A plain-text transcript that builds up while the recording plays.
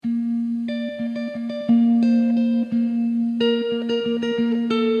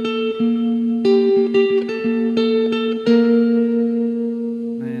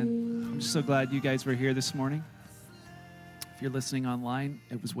glad you guys were here this morning. If you're listening online,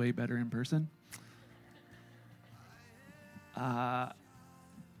 it was way better in person.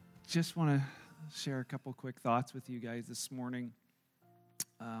 Just want to share a couple quick thoughts with you guys this morning.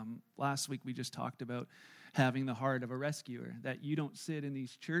 Last week we just talked about having the heart of a rescuer, that you don't sit in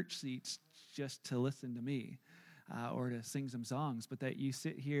these church seats just to listen to me or to sing some songs, but that you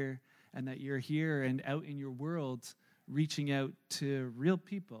sit here and that you're here and out in your world reaching out to real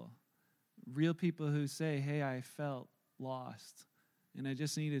people who say, hey, I felt lost and I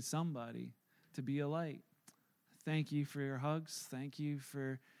just needed somebody to be a light. Thank you for your hugs. Thank you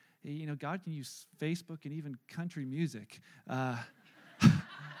for, God can use Facebook and even country music. I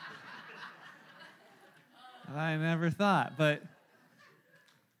never thought, but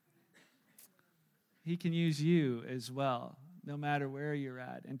he can use you as well, no matter where you're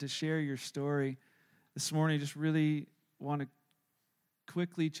at. And to share your story this morning, just really want to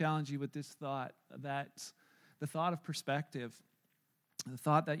quickly challenge you with this thought, that the thought of perspective, the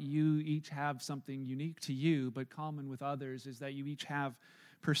thought that you each have something unique to you but common with others, is that you each have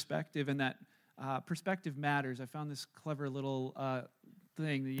perspective, and that perspective matters. I found this clever little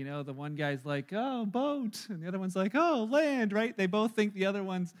thing. The one guy's like, oh, boat, and the other one's like, oh, land, right? They both think the other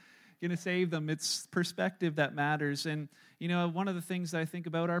one's going to save them. It's perspective that matters. And, one of the things that I think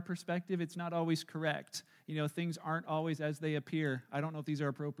about our perspective, it's not always correct. Things aren't always as they appear. I don't know if these are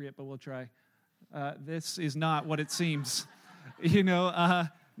appropriate, but we'll try. This is not what it seems.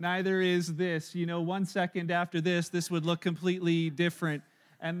 Neither is this. 1 second after this would look completely different.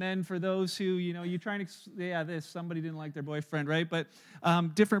 And then for those who, you're trying to, somebody didn't like their boyfriend, right? But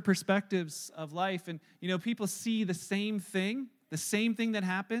different perspectives of life. And, people see the same thing that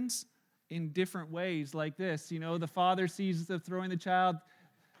happens in different ways, like this. The father sees the throwing the child,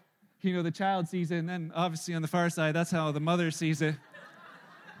 the child sees it, and then obviously on the far side, that's how the mother sees it.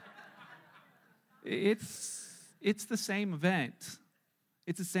 It's the same event.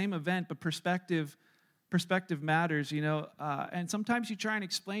 It's the same event, but perspective matters, and sometimes you try and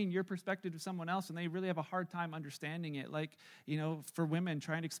explain your perspective to someone else and they really have a hard time understanding it. Like, for women,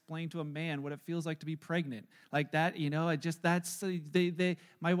 trying to explain to a man what it feels like to be pregnant. Like that,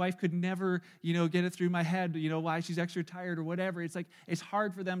 my wife could never, get it through my head, why she's extra tired or whatever. It's like, it's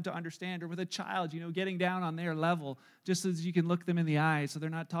hard for them to understand. Or with a child, getting down on their level, just so that you can look them in the eyes so they're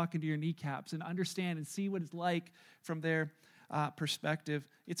not talking to your kneecaps, and understand and see what it's like from their perspective.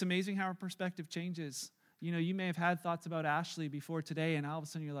 It's amazing how our perspective changes. You may have had thoughts about Ashley before today, and all of a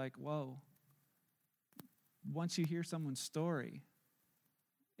sudden you're like, whoa. Once you hear someone's story,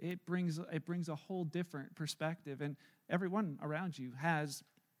 it brings a whole different perspective, and everyone around you has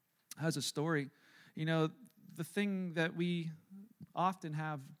a story. The thing that we often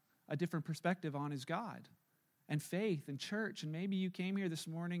have a different perspective on is God and faith and church. And maybe you came here this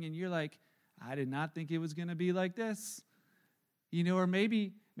morning and you're like, I did not think it was going to be like this. Or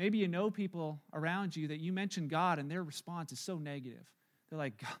maybe people around you that you mention God and their response is so negative. They're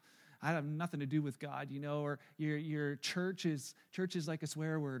like, I have nothing to do with God, or your church is like a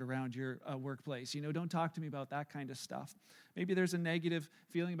swear word around your workplace. Don't talk to me about that kind of stuff. Maybe there's a negative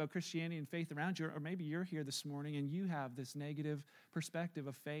feeling about Christianity and faith around you, or maybe you're here this morning and you have this negative perspective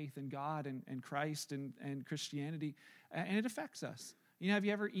of faith and God and Christ and Christianity, and it affects us. Have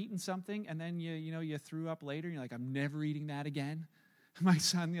you ever eaten something and then you threw up later and you're like, I'm never eating that again? My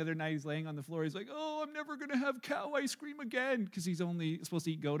son the other night, he's laying on the floor. He's like, oh, I'm never going to have cow ice cream again, because he's only supposed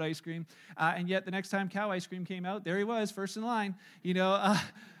to eat goat ice cream. And yet the next time cow ice cream came out, there he was, first in line.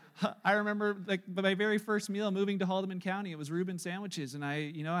 I remember my very first meal moving to Haldeman County. It was Reuben sandwiches, and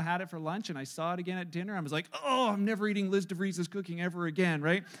I had it for lunch, and I saw it again at dinner. I was like, oh, I'm never eating Liz DeVries's cooking ever again,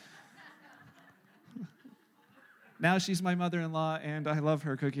 right? Now she's my mother-in-law, and I love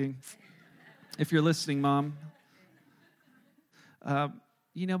her cooking. If you're listening, Mom.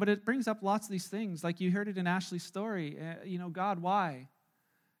 But it brings up lots of these things. Like you heard it in Ashley's story. God, why?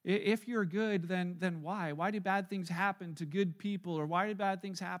 If you're good, then why? Why do bad things happen to good people? Or why do bad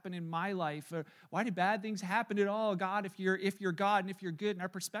things happen in my life? Or why do bad things happen at all? God, if you're God and if you're good, and our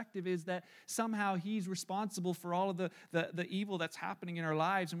perspective is that somehow He's responsible for all of the evil that's happening in our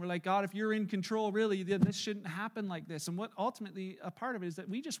lives. And we're like, God, if you're in control, really, then this shouldn't happen like this. And what ultimately a part of it is that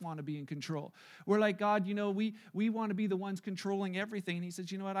we just want to be in control. We're like, God, we want to be the ones controlling everything. And He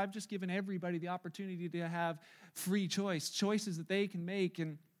says, you know what? I've just given everybody the opportunity to have free choices that they can make.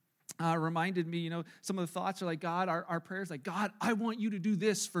 And reminded me, some of the thoughts are like, God, our prayers like, God, I want you to do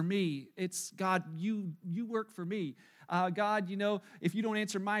this for me. It's, God, you work for me. God, if you don't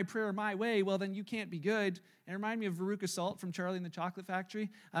answer my prayer my way, well, then you can't be good. And it reminded me of Veruca Salt from Charlie and the Chocolate Factory.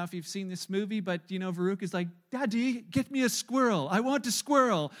 I don't know if you've seen this movie, but, Veruca's like, Daddy, get me a squirrel. I want a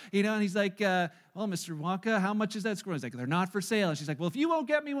squirrel. And he's like, well, Mr. Wonka, how much is that squirrel? He's like, they're not for sale. And she's like, well, if you won't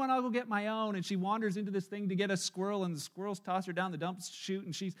get me one, I'll go get my own. And she wanders into this thing to get a squirrel, and the squirrels toss her down the dump chute,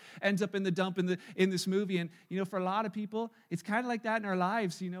 and she ends up in the dump in this movie. And, for a lot of people, it's kind of like that in our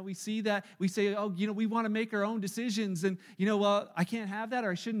lives. We see that, we say, we want to make our own decisions, and, well, I can't have that,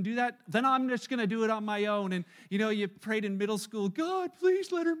 or I shouldn't do that. Then I'm just going to do it on my own. And, you prayed in middle school, God,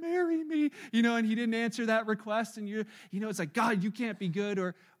 please let her marry me, and he didn't answer that request. And it's like, God, you can't be good,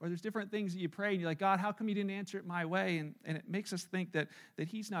 or there's different things that you pray, and you're like, God, how come you didn't answer it my way? And it makes us think that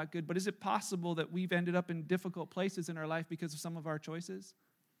he's not good. But is it possible that we've ended up in difficult places in our life because of some of our choices?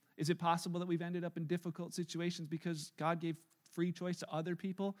 Is it possible that we've ended up in difficult situations because God gave free choice to other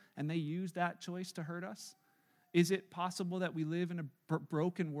people, and they used that choice to hurt us? Is it possible that we live in a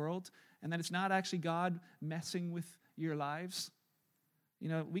broken world, and that it's not actually God messing with your lives?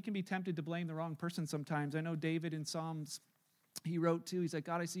 We can be tempted to blame the wrong person sometimes. I know David in Psalms, he wrote too, he's like,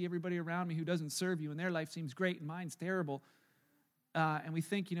 God, I see everybody around me who doesn't serve you, and their life seems great, and mine's terrible. And we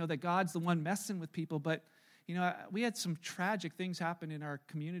think, that God's the one messing with people. But, we had some tragic things happen in our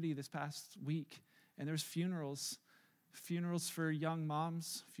community this past week. And there's funerals for young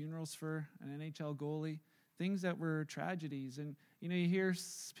moms, funerals for an NHL goalie, things that were tragedies. And, you hear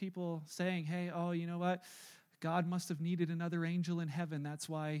people saying, hey, oh, you know what? God must have needed another angel in heaven. That's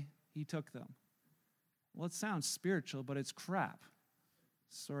why he took them. Well, it sounds spiritual, but it's crap.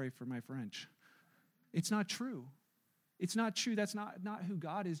 Sorry for my French. It's not true. It's not true. That's not who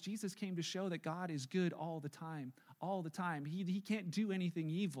God is. Jesus came to show that God is good all the time. All the time. He can't do anything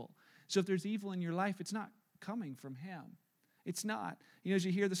evil. So if there's evil in your life, it's not coming from him. It's not. As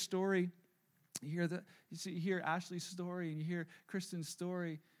you hear the story, you hear Ashley's story, and you hear Kristen's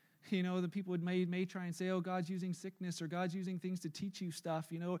story, the people may try and say, oh, God's using sickness, or God's using things to teach you stuff,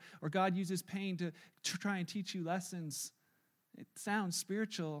 or God uses pain to try and teach you lessons. It sounds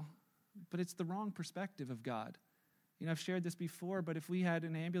spiritual, but it's the wrong perspective of God. I've shared this before, but if we had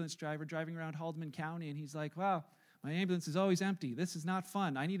an ambulance driver driving around Haldeman County, and he's like, wow, my ambulance is always empty. This is not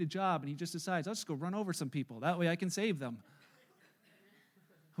fun. I need a job. And he just decides, I'll just go run over some people. That way I can save them.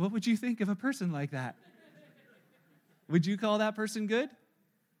 What would you think of a person like that? Would you call that person good?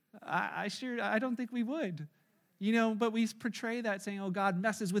 I don't think we would. But we portray that saying, oh, God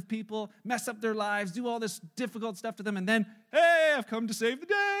messes with people, mess up their lives, do all this difficult stuff to them, and then, hey, I've come to save the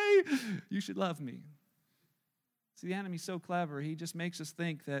day. You should love me. See, the enemy's so clever. He just makes us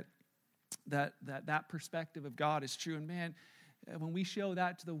think that perspective of God is true. And man, when we show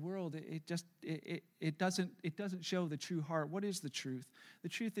that to the world, it doesn't show the true heart. What is the truth? The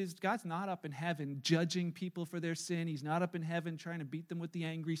truth is God's not up in heaven judging people for their sin. He's not up in heaven trying to beat them with the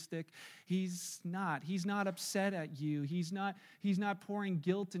angry stick. He's not upset at you. He's not pouring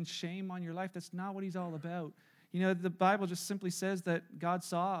guilt and shame on your life. That's not what he's all about. The Bible just simply says that God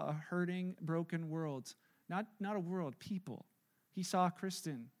saw a hurting, broken world. Not a world, people. He saw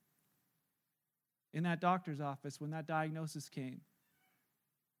Kristen in that doctor's office when that diagnosis came.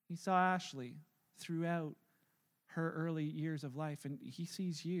 He saw Ashley throughout her early years of life, and he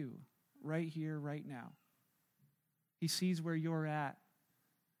sees you right here, right now. He sees where you're at,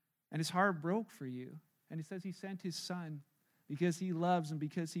 and his heart broke for you. And he says he sent his son because he loves and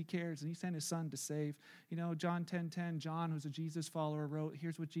because he cares, and he sent his son to save. John 10:10, John, who's a Jesus follower, wrote,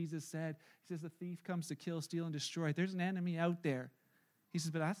 here's what Jesus said. He says, the thief comes to kill, steal, and destroy. There's an enemy out there. He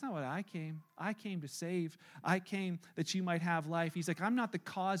says, but that's not what I came. I came to save. I came that you might have life. He's like, I'm not the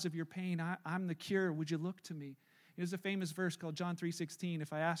cause of your pain. I'm the cure. Would you look to me? There's a famous verse called John 3:16.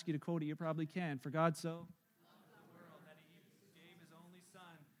 If I ask you to quote it, you probably can. For God so loved the world that he gave his only son,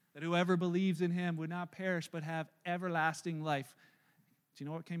 that whoever believes in him would not perish but have everlasting life. Do you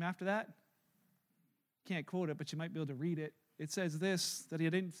know what came after that? Can't quote it, but you might be able to read it. It says this, that he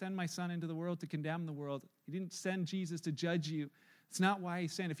didn't send my son into the world to condemn the world. He didn't send Jesus to judge you. It's not why he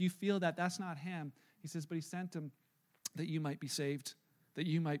sent. If you feel that, that's not him. He says, but he sent him that you might be saved, that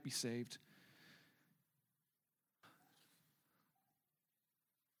you might be saved.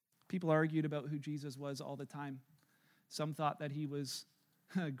 People argued about who Jesus was all the time. Some thought that he was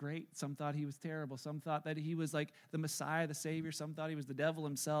great. Some thought he was terrible. Some thought that he was like the Messiah, the Savior. Some thought he was the devil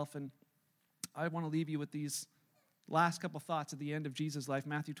himself. And I want to leave you with these last couple thoughts at the end of Jesus' life.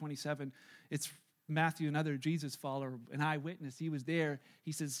 Matthew 27. It's Matthew, another Jesus follower, an eyewitness. He was there.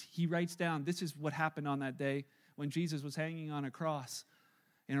 He says, he writes down, this is what happened on that day when Jesus was hanging on a cross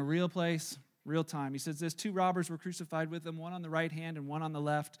in a real place, Real time. He says this, 2 robbers were crucified with him, one on the right hand and one on the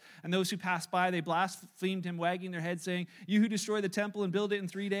left. And those who passed by, they blasphemed him, wagging their heads, saying, you who destroy the temple and build it in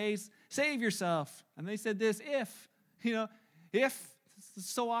 3 days, save yourself. And they said this, if,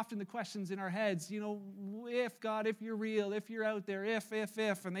 so often the questions in our heads, if God, if you're real, if you're out there, if.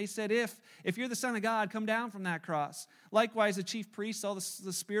 And they said, if you're the Son of God, come down from that cross. Likewise, the chief priests, all the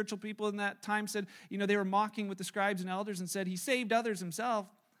spiritual people in that time said, they were mocking with the scribes and elders and said, he saved others himself.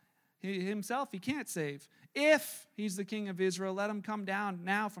 He can't save. If he's the King of Israel, let him come down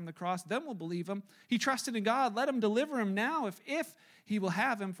now from the cross. Then we'll believe him. He trusted in God. Let him deliver him now if he will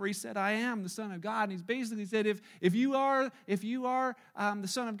have him. For he said, I am the Son of God. And he's basically said, if you are the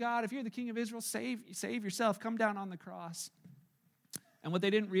Son of God, if you're the King of Israel, save yourself. Come down on the cross. And what they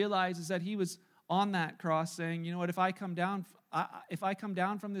didn't realize is that he was on that cross saying, if I come down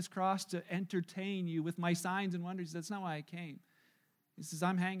from this cross to entertain you with my signs and wonders, that's not why I came. He says,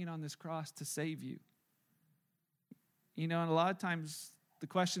 I'm hanging on this cross to save you. And a lot of times the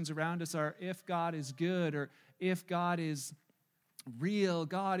questions around us are if God is good or if God is real,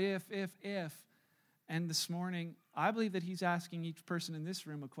 God, if. And this morning, I believe that he's asking each person in this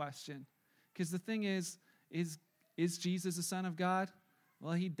room a question. Because the thing is Jesus the Son of God?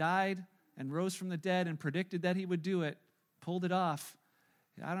 Well, he died and rose from the dead and predicted that he would do it, pulled it off.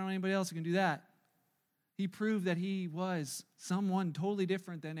 I don't know anybody else who can do that. He proved that he was someone totally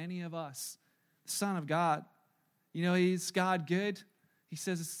different than any of us, the Son of God. Is God good? He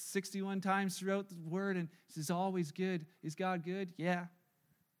says it 61 times throughout the word, and he says always good. Is God good? Yeah.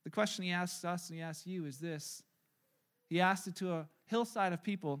 The question he asks us and he asks you is this. He asked it to a hillside of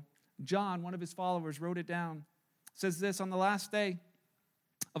people. John, one of his followers, wrote it down. It says this, on the last day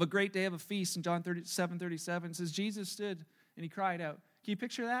of a great day of a feast, in John 7:37, it says, Jesus stood and he cried out. Can you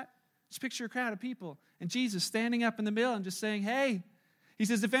picture that? Just picture a crowd of people. And Jesus standing up in the middle and just saying, hey, he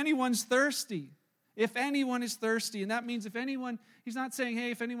says, if anyone's thirsty, if anyone is thirsty, and that means if anyone, he's not saying,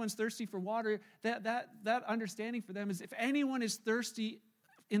 hey, if anyone's thirsty for water, that understanding for them is if anyone is thirsty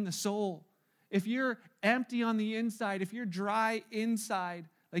in the soul, if you're empty on the inside, if you're dry inside,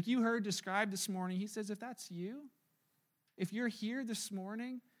 like you heard described this morning, he says, if that's you, if you're here this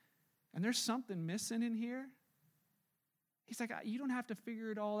morning and there's something missing in here, he's like, you don't have to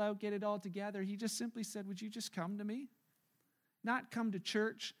figure it all out, get it all together. He just simply said, would you just come to me? Not come to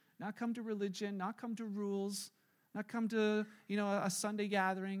church, not come to religion, not come to rules, not come to, a Sunday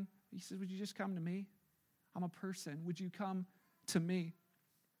gathering. He said, would you just come to me? I'm a person. Would you come to me?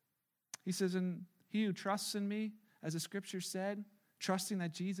 He says, and he who trusts in me, as the scripture said, trusting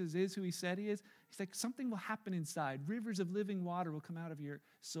that Jesus is who he said he is, he's like, something will happen inside. Rivers of living water will come out of your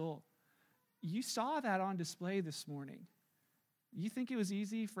soul. You saw that on display this morning. You think it was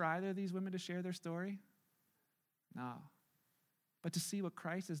easy for either of these women to share their story? No. But to see what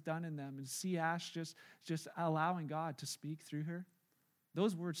Christ has done in them and see Ash just allowing God to speak through her,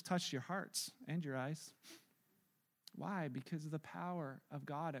 those words touched your hearts and your eyes. Why? Because of the power of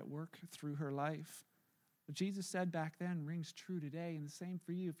God at work through her life. What Jesus said back then rings true today, and the same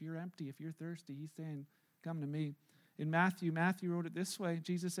for you. If you're empty, if you're thirsty, he's saying, come to me. In Matthew wrote it this way.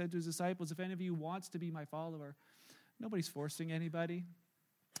 Jesus said to his disciples, if any of you wants to be my follower, nobody's forcing anybody.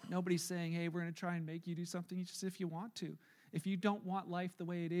 Nobody's saying, hey, we're going to try and make you do something. He just said, if you want to. If you don't want life the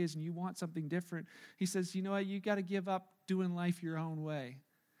way it is and you want something different, he says, you know what, you got to give up doing life your own way.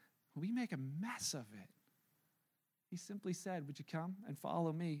 We make a mess of it. He simply said, would you come and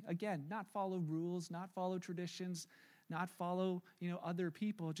follow me? Again, not follow rules, not follow traditions, not follow, other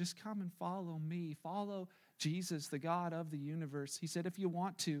people. Just come and follow me. Follow Jesus, the God of the universe. He said, if you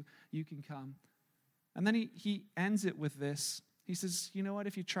want to, you can come. And then he ends it with this. He says, you know what,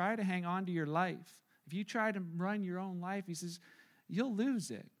 if you try to hang on to your life, if you try to run your own life, he says, you'll lose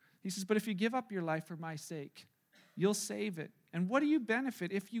it. He says, but if you give up your life for my sake, you'll save it. And what do you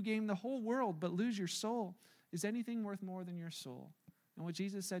benefit if you gain the whole world but lose your soul? Is anything worth more than your soul? And what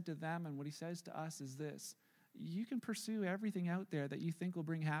Jesus said to them and what he says to us is this. You can pursue everything out there that you think will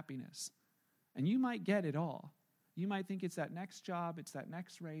bring happiness. And you might get it all. You might think it's that next job, it's that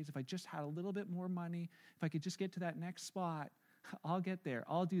next raise. If I just had a little bit more money, if I could just get to that next spot, I'll get there.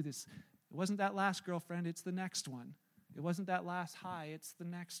 I'll do this. It wasn't that last girlfriend, it's the next one. It wasn't that last high, it's the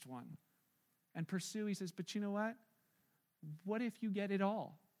next one. And pursue, he says, but you know what? What if you get it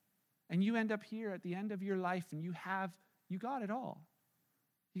all? And you end up here at the end of your life and you got it all.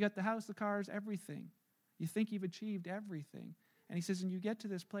 You got the house, the cars, everything. You think you've achieved everything. And he says, and you get to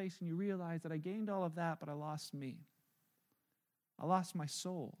this place and you realize that I gained all of that, but I lost me. I lost my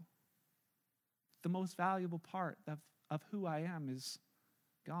soul. The most valuable part of who I am is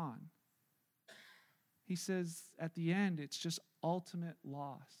gone. He says, at the end, it's just ultimate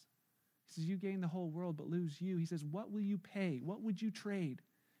loss. He says, you gain the whole world but lose you. He says, what will you pay? What would you trade?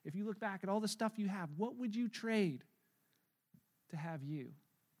 If you look back at all the stuff you have, what would you trade to have you?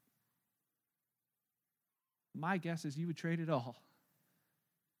 My guess is you would trade it all.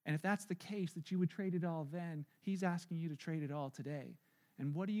 And if that's the case, that you would trade it all then, he's asking you to trade it all today.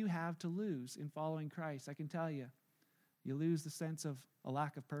 And what do you have to lose in following Christ? I can tell you, you lose the sense of a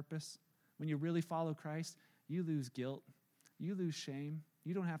lack of purpose. When you really follow Christ, you lose guilt. You lose shame.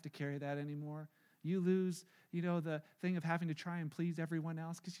 You don't have to carry that anymore. You lose, the thing of having to try and please everyone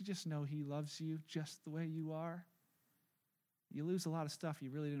else because you just know he loves you just the way you are. You lose a lot of stuff you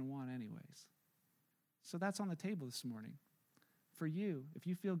really didn't want anyways. So that's on the table this morning. For you, if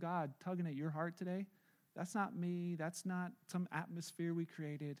you feel God tugging at your heart today, that's not me. That's not some atmosphere we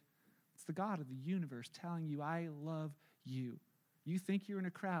created. It's the God of the universe telling you, I love you. You think you're in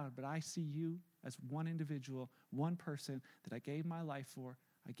a crowd, but I see you as one individual, one person that I gave my life for,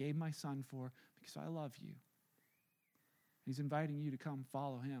 I gave my son for, because I love you. He's inviting you to come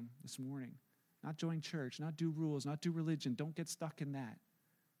follow him this morning. Not join church, not do rules, not do religion. Don't get stuck in that.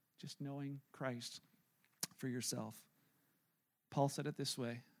 Just knowing Christ for yourself. Paul said it this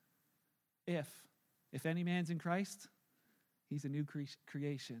way. If any man's in Christ, he's a new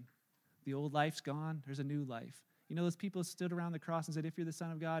creation. The old life's gone, there's a new life. Those people stood around the cross and said, if you're the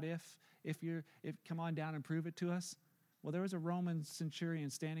Son of God, if come on down and prove it to us. Well, there was a Roman centurion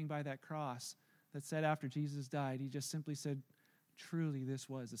standing by that cross that said after Jesus died, he just simply said, truly this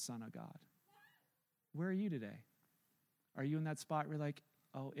was the Son of God. Where are you today? Are you in that spot where you're like,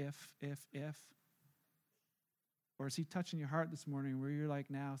 oh, if? Or is he touching your heart this morning where you're like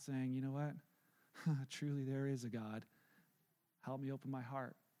now saying, you know what? Truly there is a God. Help me open my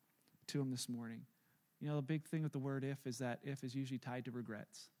heart to him this morning. The big thing with the word if is that if is usually tied to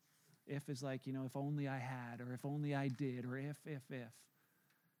regrets. If is like, if only I had, or if only I did, or if.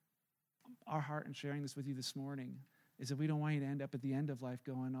 Our heart in sharing this with you this morning is that we don't want you to end up at the end of life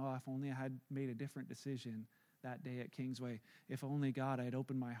going, oh, if only I had made a different decision that day at Kingsway. If only God, I had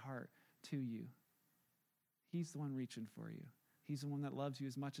opened my heart to you. He's the one reaching for you. He's the one that loves you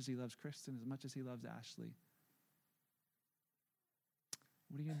as much as he loves Kristen, as much as he loves Ashley.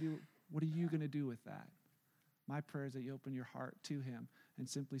 What are you going to do? What are you going to do with that? My prayer is that you open your heart to him and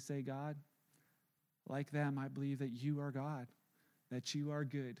simply say, God, like them, I believe that you are God, that you are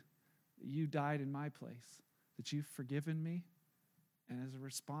good, that you died in my place, that you've forgiven me. And as a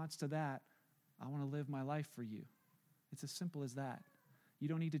response to that, I want to live my life for you. It's as simple as that. You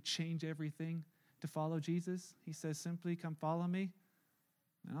don't need to change everything to follow Jesus. He says simply, come follow me,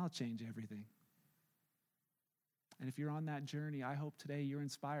 and I'll change everything. And if you're on that journey, I hope today you're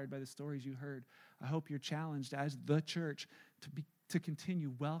inspired by the stories you heard. I hope you're challenged as the church to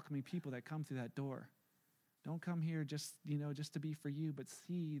continue welcoming people that come through that door. Don't come here just to be for you, but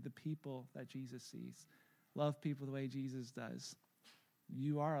see the people that Jesus sees. Love people the way Jesus does.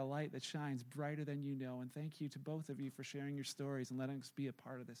 You are a light that shines brighter than you know. And thank you to both of you for sharing your stories and letting us be a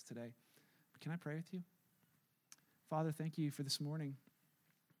part of this today. Can I pray with you? Father, thank you for this morning.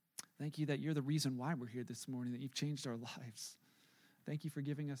 Thank you that you're the reason why we're here this morning, that you've changed our lives. Thank you for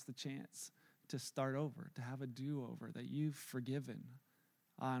giving us the chance to start over, to have a do-over, that you've forgiven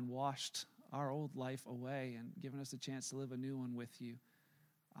and washed our old life away and given us a chance to live a new one with you.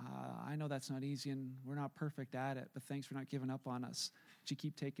 I know that's not easy and we're not perfect at it, but thanks for not giving up on us, that you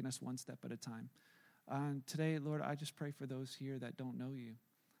keep taking us one step at a time. And today, Lord, I just pray for those here that don't know you.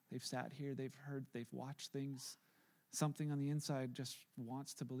 They've sat here, they've heard, they've watched things. Something on the inside just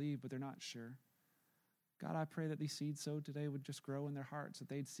wants to believe, but they're not sure. God, I pray that these seeds sowed today would just grow in their hearts, that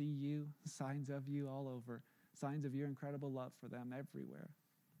they'd see you, signs of you all over, signs of your incredible love for them everywhere.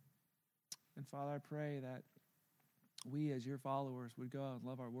 And Father, I pray that we as your followers would go out and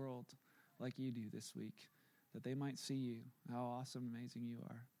love our world like you do this week, that they might see you, how awesome, amazing you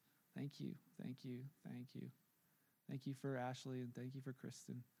are. Thank you, thank you, thank you. Thank you for Ashley and thank you for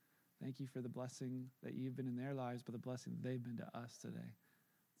Kristen. Thank you for the blessing that you've been in their lives, but the blessing that they've been to us today.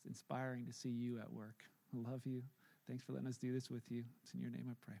 It's inspiring to see you at work. I love you. Thanks for letting us do this with you. It's in your name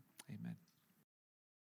I pray. Amen.